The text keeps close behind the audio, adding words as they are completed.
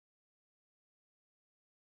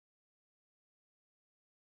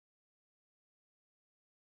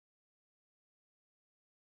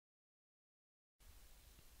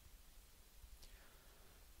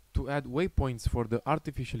to add waypoints for the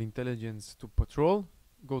artificial intelligence to patrol,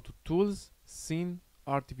 go to Tools, Scene,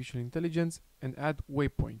 Artificial Intelligence, and add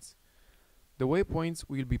waypoints. The waypoints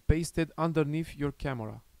will be pasted underneath your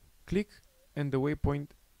camera. Click and the waypoint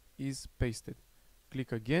is pasted.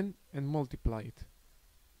 Click again and multiply it.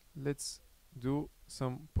 Let's do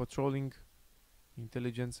some patrolling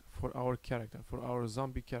intelligence for our character, for our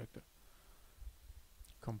zombie character.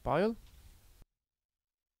 Compile.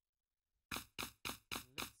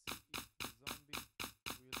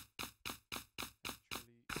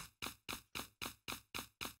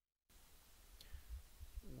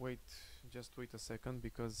 Just wait a second,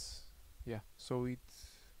 because yeah, so it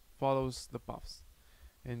follows the paths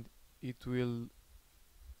and it will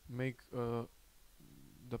make the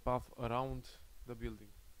path around the building.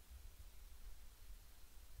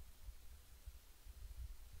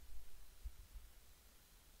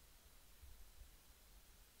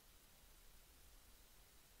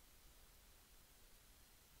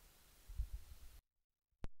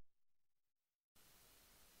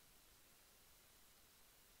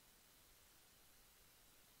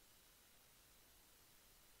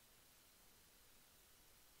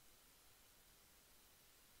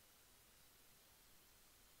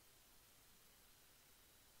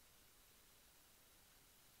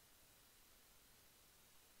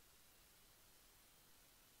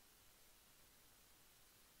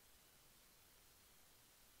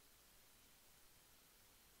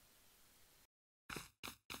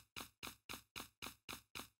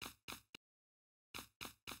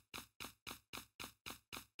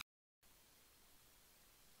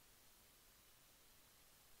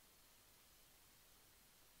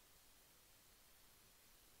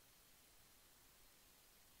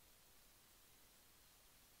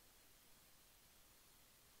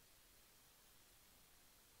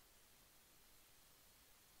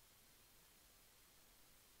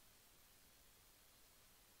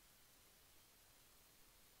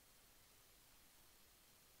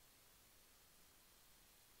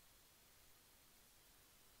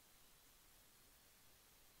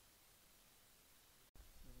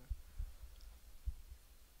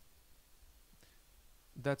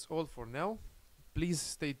 That's all for now. Please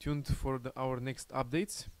stay tuned for our next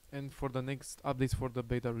updates and for the next updates for the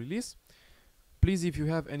beta release. Please, if you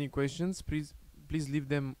have any questions, please leave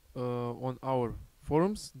them on our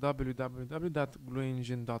forums,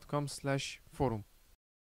 www.gluengine.com/forum.